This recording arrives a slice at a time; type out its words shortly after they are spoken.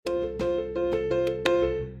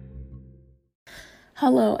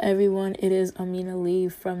Hello, everyone. It is Amina Lee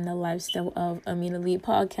from the Lifestyle of Amina Lee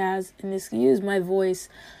podcast. And excuse my voice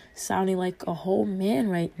sounding like a whole man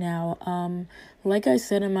right now. Like I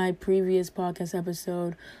said in my previous podcast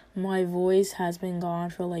episode, my voice has been gone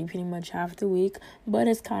for pretty much half the week, but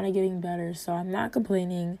it's kind of getting better, so I'm not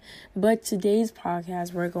complaining. But today's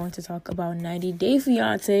podcast, we're going to talk about 90 Day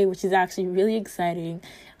Fiancé, which is actually really exciting.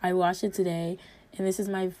 I watched it today, and this is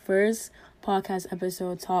my first podcast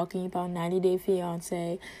episode talking about 90 Day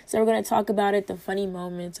Fiancé. So we're going to talk about it, the funny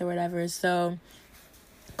moments or whatever. So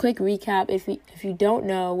quick recap, if you don't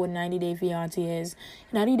know what 90 Day Fiancé is,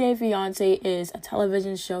 90 Day Fiancé is a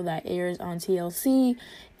television show that airs on TLC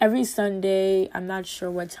every Sunday. I'm not sure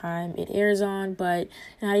what time it airs on, but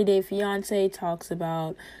 90 Day Fiancé talks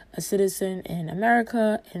about a citizen in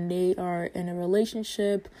America, and they are in a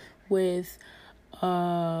relationship with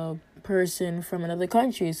a person from another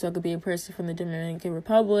country. So it could be a person from the Dominican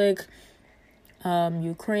Republic,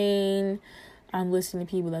 Ukraine. I'm listening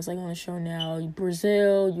to people that's on the show now.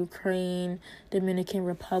 Brazil, Ukraine, Dominican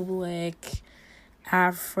Republic,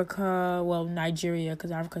 Africa, Nigeria,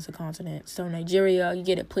 because Africa's a continent. So Nigeria, you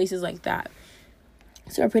get it, places like that.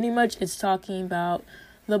 So pretty much it's talking about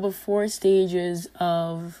the before stages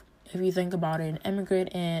of, if you think about it, an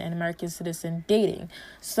immigrant and an American citizen dating.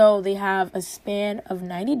 So they have a span of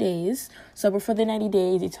 90 days. So before the 90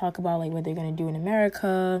 days, they talk about what they're going to do in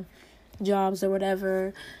America, jobs or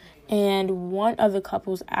whatever. And one of the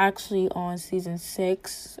couples actually on season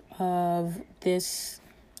 6 of this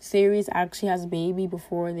series actually has a baby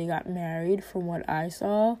before they got married, from what I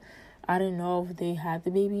saw. I didn't know if they had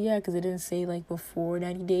the baby yet because it didn't say before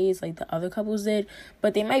 90 days like the other couples did.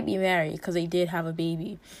 But they might be married because they did have a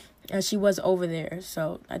baby. And she was over there.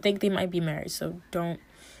 So I think they might be married. So don't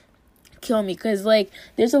kill me. Because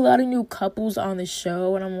there's a lot of new couples on the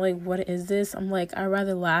show. And I'm what is this? I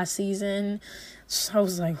rather last season. So I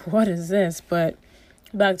was what is this? But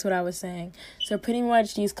back to what I was saying. So pretty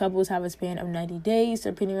much these couples have a span of 90 days.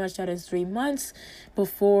 So pretty much that is 3 months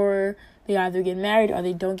before they either get married or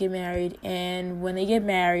they don't get married. And when they get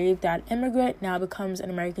married, that immigrant now becomes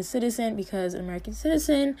an American citizen, because an American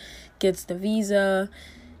citizen gets the visa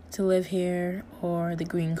to live here or the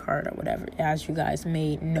green card or whatever, as you guys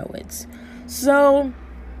may know it. So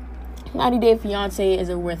 90 Day Fiancé is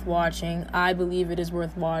worth watching. I believe it is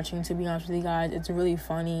worth watching, to be honest with you guys. It's really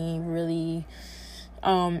funny, really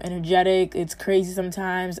energetic. It's crazy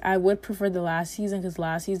sometimes. I would prefer the last season, because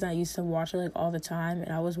last season I used to watch it all the time,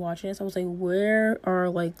 and I was watching it, so I was where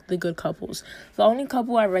are the good couples? The only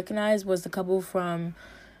couple I recognized was the couple from,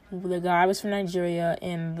 the guy was from Nigeria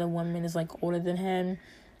and the woman is older than him,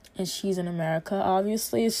 and she's in America,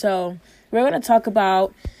 obviously. So we're going to talk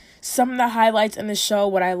about some of the highlights in the show,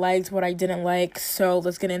 what I liked, what I didn't like. So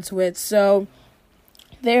let's get into it. So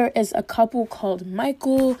there is a couple called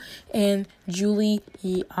Michael and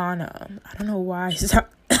Juliana. I don't know why I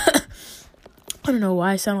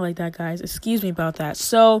sound like that, guys. Excuse me about that.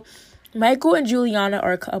 So Michael and Juliana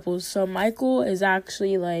are couples. So Michael is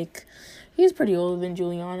actually he's pretty older than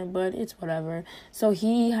Juliana, but it's whatever. So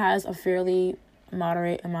he has a fairly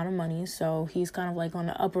moderate amount of money, so he's kind of on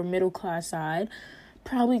the upper middle class side,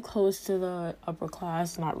 probably close to the upper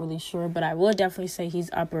class, not really sure, but I will definitely say he's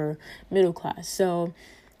upper middle class. So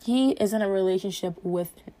he is in a relationship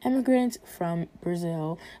with an immigrant from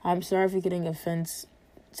Brazil. I'm sorry if you're getting offense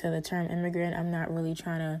to the term immigrant. I'm not really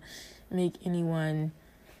trying to make anyone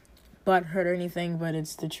butthurt or anything, but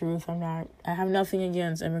it's the truth. I have nothing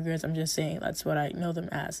against immigrants. I'm just saying that's what I know them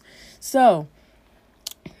as. So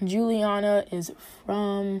Juliana is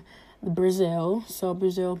from Brazil. So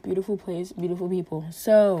Brazil, beautiful place, beautiful people.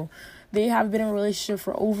 So they have been in a relationship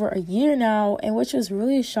for over a year now, and which was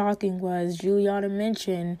really shocking was Juliana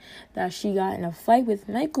mentioned that she got in a fight with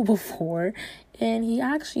Michael before, and he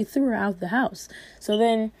actually threw her out the house. So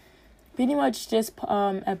then pretty much this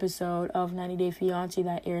episode of 90 Day Fiancé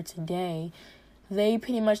that aired today, they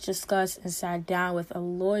pretty much discussed and sat down with a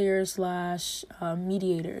lawyer /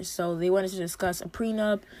 mediator. So they wanted to discuss a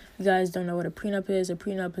prenup. You guys don't know what a prenup is. A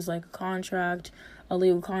prenup is a contract, a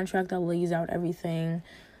legal contract that lays out everything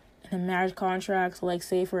in a marriage contract. So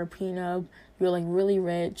say for a prenup, you're really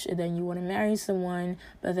rich, and then you want to marry someone,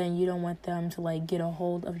 but then you don't want them to get a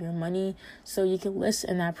hold of your money. So you can list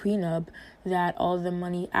in that prenup that all the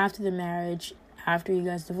money after the marriage, after you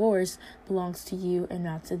guys divorce, belongs to you and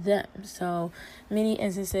not to them. So many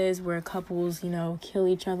instances where couples, kill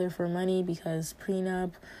each other for money because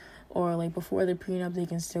prenup, or before the prenup, they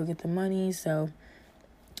can still get the money. So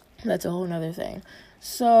that's a whole nother thing.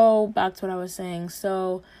 So back to what I was saying.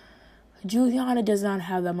 So Juliana does not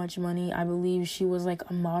have that much money. I believe she was like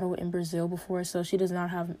a model in Brazil before, so she does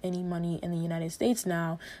not have any money in the United States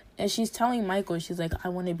now. And she's telling Michael, she's like, I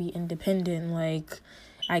want to be independent, like,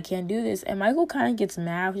 I can't do this. And Michael kind of gets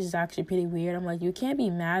mad, which is actually pretty weird. I'm like, you can't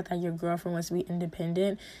be mad that your girlfriend wants to be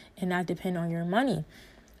independent and not depend on your money.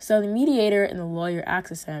 So the mediator and the lawyer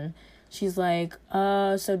asks him, she's like,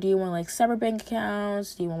 so do you want like separate bank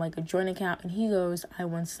accounts? Do you want like a joint account? And he goes, I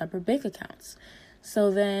want separate bank accounts.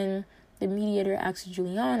 So then the mediator asks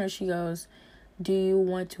Juliana, she goes, do you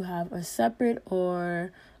want to have a separate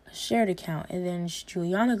or a shared account? And then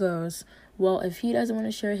Juliana goes, well, if he doesn't want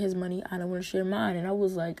to share his money, I don't want to share mine. And I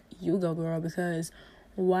was like, you go, girl, because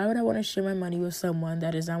why would I want to share my money with someone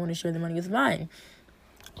that does not want to share the money with mine?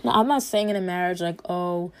 Now, I'm not saying in a marriage, like,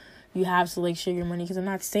 oh, you have to, like, share your money, because I'm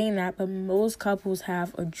not saying that, but most couples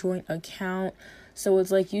have a joint account. So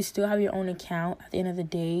it's like you still have your own account at the end of the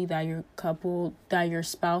day that your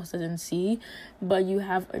spouse doesn't see, but you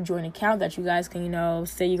have a joint account that you guys can,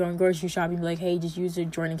 say you're going grocery shopping, be like, hey, just use your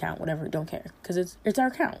joint account, whatever, don't care, because it's our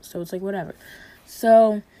account, so it's like whatever.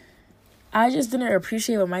 So I just didn't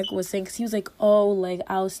appreciate what Michael was saying, because he was like, oh, like,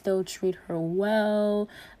 I'll still treat her well,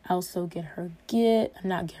 I'll still not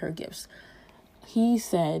get her gifts. He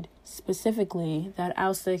said specifically that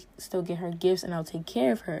I'll still get her gifts and I'll take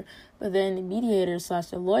care of her. But then the mediator /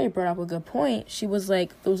 the lawyer brought up a good point. She was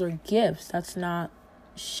like, those are gifts. That's not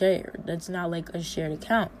shared. That's not like a shared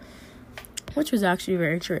account. Which was actually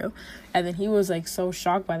very true. And then he was like so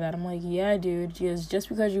shocked by that. I'm like, yeah, dude, just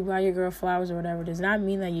because you buy your girl flowers or whatever does not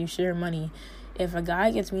mean that you share money. If a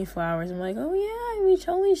guy gets me flowers, I'm like, oh yeah, we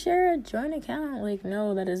totally share a joint account. Like,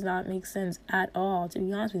 no, that does not make sense at all, to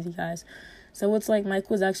be honest with you guys. So it's like Mike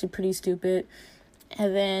was actually pretty stupid.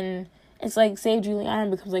 And then it's like, say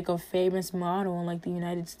Juliana becomes like a famous model in like the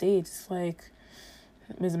United States. It's like,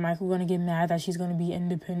 is Michael going to get mad that she's going to be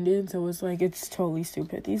independent? So it's like, it's totally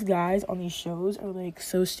stupid. These guys on these shows are like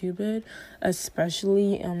so stupid,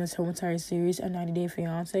 especially on this whole entire series, A 90 Day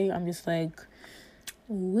Fiancé. I'm just like,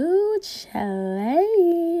 woo,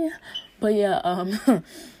 Chile. But yeah,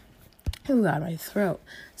 who got my throat?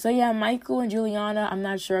 So yeah, Michael and Juliana, I'm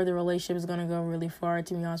not sure if the relationship is going to go really far,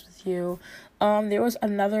 to be honest with you. There was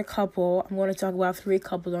another couple. I'm going to talk about 3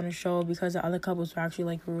 couples on the show because the other couples were actually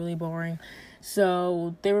like really boring.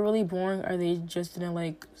 So they were really boring, or they just didn't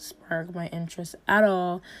like spark my interest at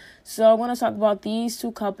all. So I want to talk about these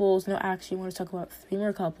 2 couples. No, actually, I want to talk about 3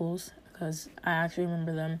 more couples because I actually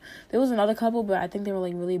remember them. There was another couple, but I think they were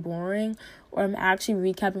like really boring, or I'm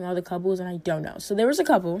actually recapping all the couples and I don't know. So there was a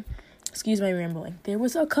couple. Excuse my rambling. There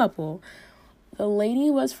was a couple. The lady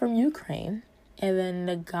was from Ukraine, and then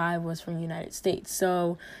the guy was from the United States.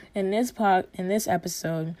 So in this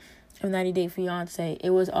episode of 90 Day Fiancé, it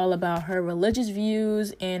was all about her religious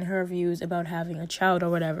views and her views about having a child or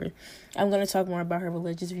whatever. I'm going to talk more about her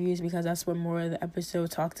religious views because that's what more of the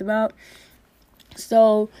episode talked about.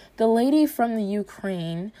 So the lady from the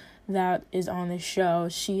Ukraine that is on the show,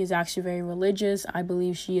 she is actually very religious. I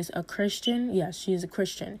believe she is a Christian. Yes, she is a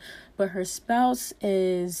Christian. But her spouse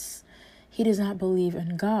he does not believe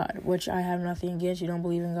in God, which I have nothing against. You don't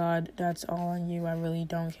believe in God, that's all on you. I really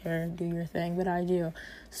don't care. Do your thing, but I do.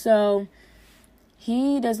 So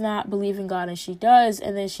he does not believe in God and she does.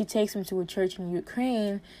 And then she takes him to a church in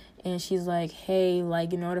Ukraine and she's like, hey,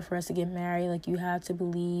 like, in order for us to get married, like, you have to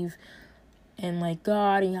believe in like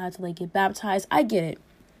God and you have to like get baptized. I get it.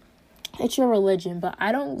 It's your religion, but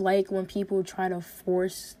I don't like when people try to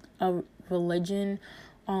force a religion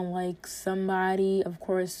on like somebody, of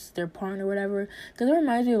course their partner or whatever, because it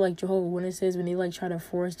reminds me of like Jehovah's Witnesses when they like try to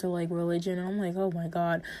force to like religion, and I'm like, oh my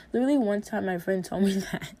god. Literally one time my friend told me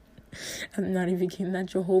that I'm not even kidding, that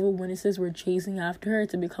Jehovah's Witnesses were chasing after her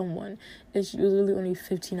to become one, and she was literally only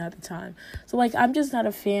 15 at the time. So like, I'm just not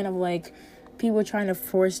a fan of like people trying to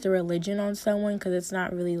force the religion on someone, because it's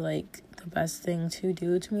not really like the best thing to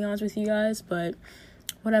do, to be honest with you guys. But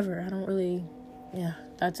whatever, I don't really, yeah,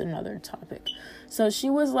 that's another topic. So she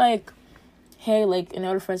was like, hey, like, in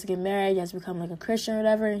order for us to get married, you have to become like a Christian or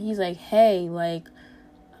whatever. And he's like, hey, like,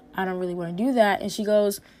 I don't really want to do that. And she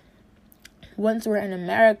goes, once we're in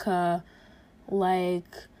America, like,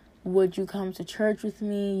 would you come to church with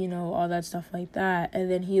me, you know, all that stuff like that.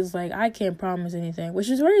 And then he's like, I can't promise anything, which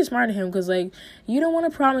is very smart of him, because like, you don't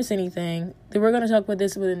want to promise anything. We're going to talk about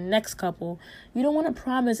this with the next couple. You don't want to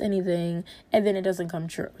promise anything and then it doesn't come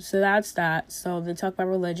true. So that's that. So they talk about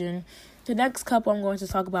religion. The next couple I'm going to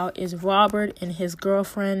talk about is Robert and his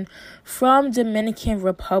girlfriend from Dominican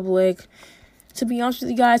Republic. To be honest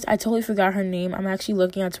with you guys, I totally forgot her name. I'm actually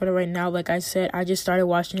looking at Twitter right now. Like I said, I just started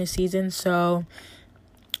watching the season, so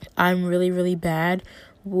I'm really, really bad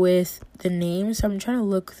with the names. So I'm trying to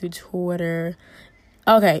look through Twitter.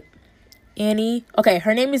 Okay, Annie. Okay,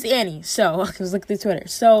 her name is Annie. So I was looking through Twitter.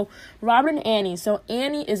 So Robert and Annie. So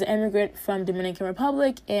Annie is an immigrant from Dominican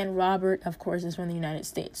Republic, and Robert, of course, is from the United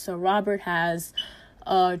States. So Robert has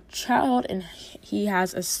a child, and he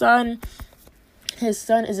has a son. His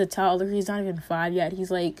son is a toddler. He's not even 5 yet.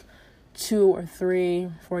 He's like 2 or 3,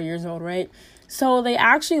 4 years old, right? So they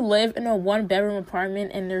actually live in a 1-bedroom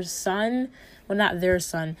apartment, and their son, well, not their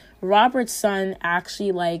son, Robert's son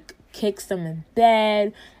actually like kicks them in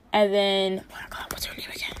bed. And then, oh my God, what's her name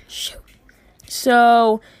again? Shoot.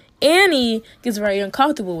 So Annie gets very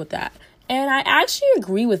uncomfortable with that. And I actually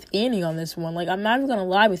agree with Annie on this one. Like, I'm not even going to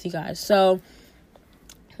lie with you guys. So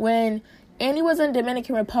when Annie was in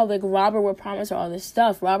Dominican Republic, Robert would promise her all this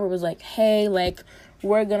stuff. Robert was like, hey, like,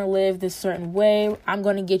 we're going to live this certain way. I'm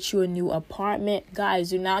going to get you a new apartment. Guys,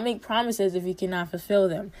 do not make promises if you cannot fulfill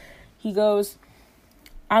them. He goes,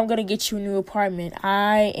 I'm going to get you a new apartment.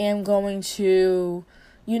 I am going to,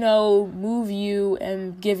 move you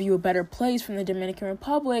and give you a better place from the Dominican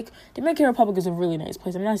Republic. Dominican Republic is a really nice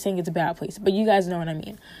place. I'm not saying it's a bad place, but you guys know what I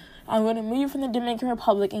mean. I'm going to move you from the Dominican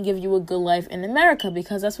Republic and give you a good life in America,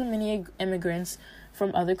 because that's what many immigrants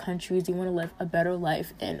from other countries, they want to live a better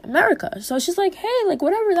life in America. So she's like, hey, like,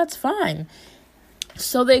 whatever, that's fine.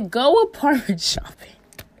 So they go apartment shopping.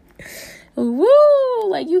 Woo!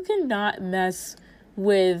 Like, you cannot mess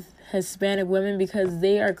with Hispanic women, because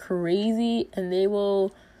they are crazy and they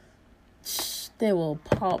will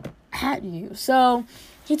pop at you. So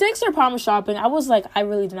he takes her apartment shopping. I was like, I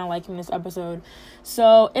really did not like him in this episode.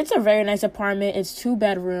 So it's a very nice apartment. It's 2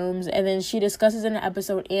 bedrooms. And then she discusses in the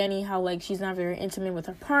episode, Annie, how like she's not very intimate with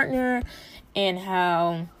her partner, and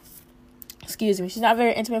how, she's not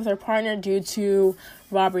very intimate with her partner due to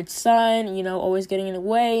Robert's son, always getting in the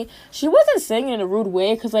way. She wasn't saying it in a rude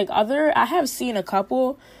way, because like I have seen a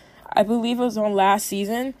couple, I believe it was on last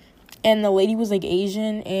season, and the lady was like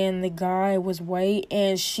Asian and the guy was white,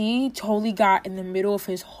 and she totally got in the middle of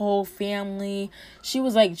his whole family. She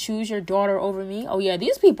was like, choose your daughter over me. Oh yeah,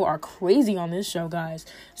 these people are crazy on this show, guys.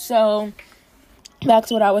 So back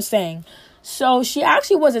to what I was saying. So she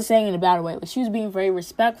actually wasn't saying it in a bad way. Like, she was being very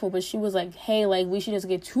respectful, but she was like, hey, like, we should just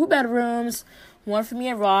get 2 bedrooms, one for me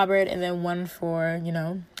and Robert, and then one for,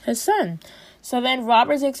 his son. So then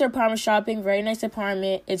Robert takes her apartment shopping. Very nice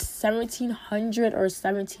apartment. It's $1,700 or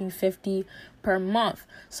 $1,750 per month.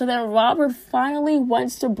 So then Robert finally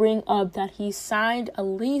wants to bring up that he signed a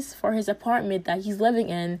lease for his apartment that he's living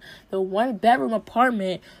in, the 1-bedroom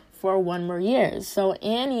apartment, for 1 more year. So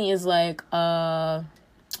Annie is like, what's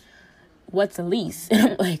a lease?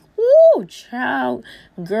 And I'm like, woo, child,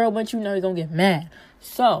 girl, but you're gonna get mad.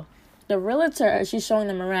 So the realtor, she's showing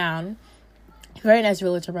them around. Very nice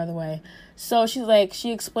realtor, by the way. So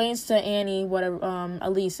she explains to Annie what a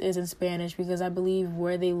lease is in Spanish, because I believe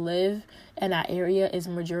where they live in that area is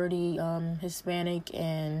majority Hispanic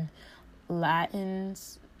and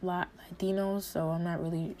Latinos. So I'm not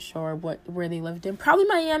really sure where they lived in. Probably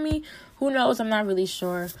Miami. Who knows? I'm not really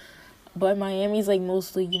sure. But Miami's like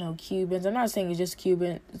mostly, Cubans. I'm not saying it's just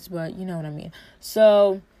Cubans, but you know what I mean.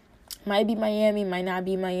 So might be Miami, might not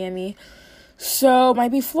be Miami. So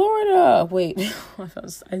might be Florida. Wait,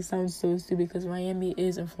 I sound so stupid, because Miami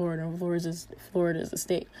is in Florida. Florida is a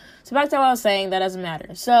state. So back to what I was saying, that doesn't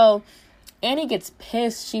matter. So Annie gets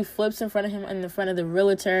pissed. She flips in front of him, in the front of the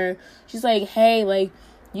realtor. She's like, hey, like,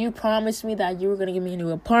 you promised me that you were gonna give me a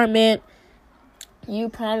new apartment. You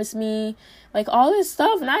promised me, like, all this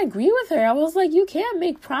stuff. And I agree with her. I was like, you can't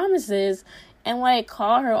make promises and like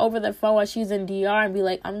call her over the phone while she's in DR and be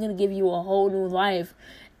like, I'm gonna give you a whole new life,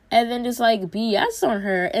 and then just like BS on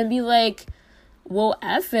her and be like, well,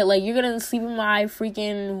 F it, like, you're gonna sleep in my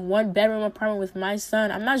freaking 1-bedroom apartment with my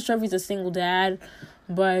son. I'm not sure if he's a single dad,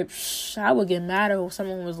 but I would get mad if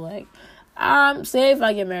someone was like, say if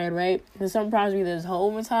I get married, right, and someone promised me this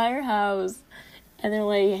whole entire house, and they're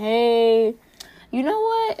like, hey, you know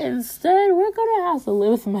what, instead we're gonna have to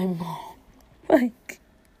live with my mom. Like,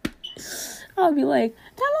 I'll be like,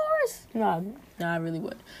 divorce. No, I really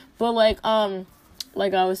would. But like I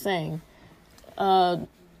was saying, I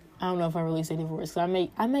don't know if I really say divorce. So I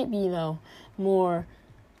might be, more,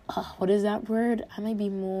 what is that word? I might be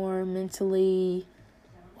more mentally,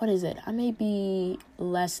 what is it? I may be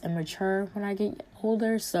less immature when I get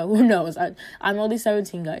older. So who knows? I'm only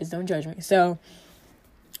 17, guys. Don't judge me. So,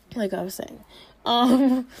 like I was saying,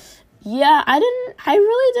 yeah, I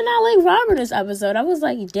really did not like Robert this episode. I was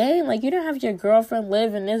like, dang, like, you don't have your girlfriend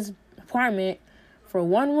live in this apartment for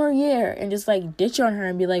 1 more year and just like ditch on her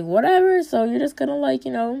and be like, whatever. So you're just gonna like,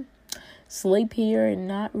 sleep here and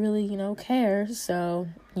not really, care. So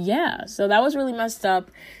yeah, so that was really messed up.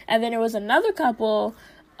 And then there was another couple.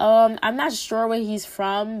 I'm not sure where he's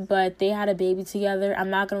from, but they had a baby together. I'm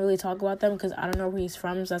not gonna really talk about them because I don't know where he's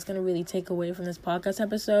from, so that's gonna really take away from this podcast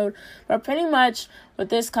episode. But pretty much with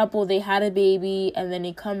this couple, they had a baby and then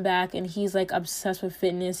they come back and he's like obsessed with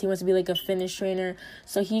fitness. He wants to be like a fitness trainer.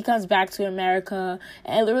 So he comes back to America,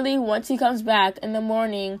 and literally once he comes back in the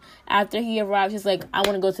morning after he arrives, he's like, I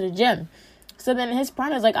want to go to the gym. So then his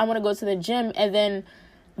partner's like, I want to go to the gym, and then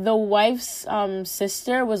the wife's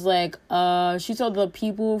sister was like, she told the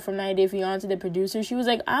people from 90 Day Fiance, the producer, she was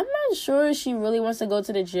like, I'm not sure she really wants to go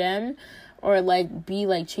to the gym or like be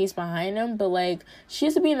like chased behind him, but like she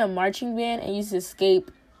used to be in a marching band and used to escape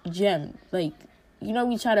gym. Like, you know,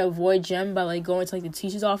 we try to avoid gym by like going to like the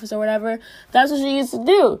teacher's office or whatever. That's what she used to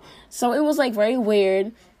do. So it was like very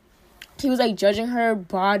weird. He was like judging her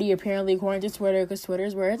body apparently according to Twitter, because Twitter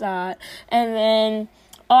is where it's at. And then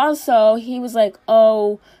also, he was like,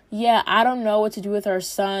 oh, yeah, I don't know what to do with our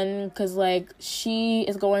son because, like, she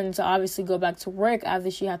is going to obviously go back to work after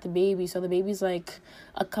she had the baby. So the baby's, like,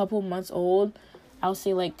 a couple months old. I'll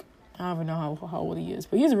say, like, I don't even know how old he is,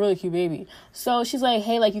 but he's a really cute baby. So she's like,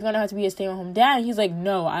 hey, like, you're going to have to be a stay-at-home dad. And he's like,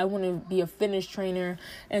 no, I want to be a fitness trainer,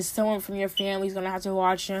 and someone from your family's going to have to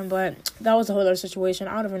watch him. But that was a whole other situation.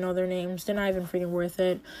 I don't even know their names. They're not even freaking worth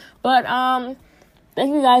it. But,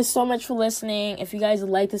 thank you guys so much for listening. If you guys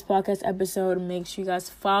like this podcast episode, make sure you guys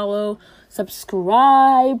follow,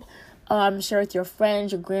 subscribe, share with your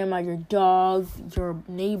friends, your grandma, your dog, your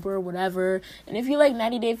neighbor, whatever. And if you like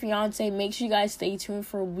 90 Day Fiance, make sure you guys stay tuned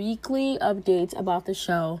for weekly updates about the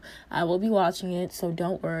show. I will be watching it, so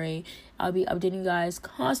don't worry. I'll be updating you guys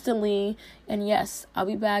constantly. And yes, I'll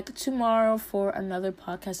be back tomorrow for another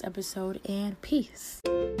podcast episode, and peace.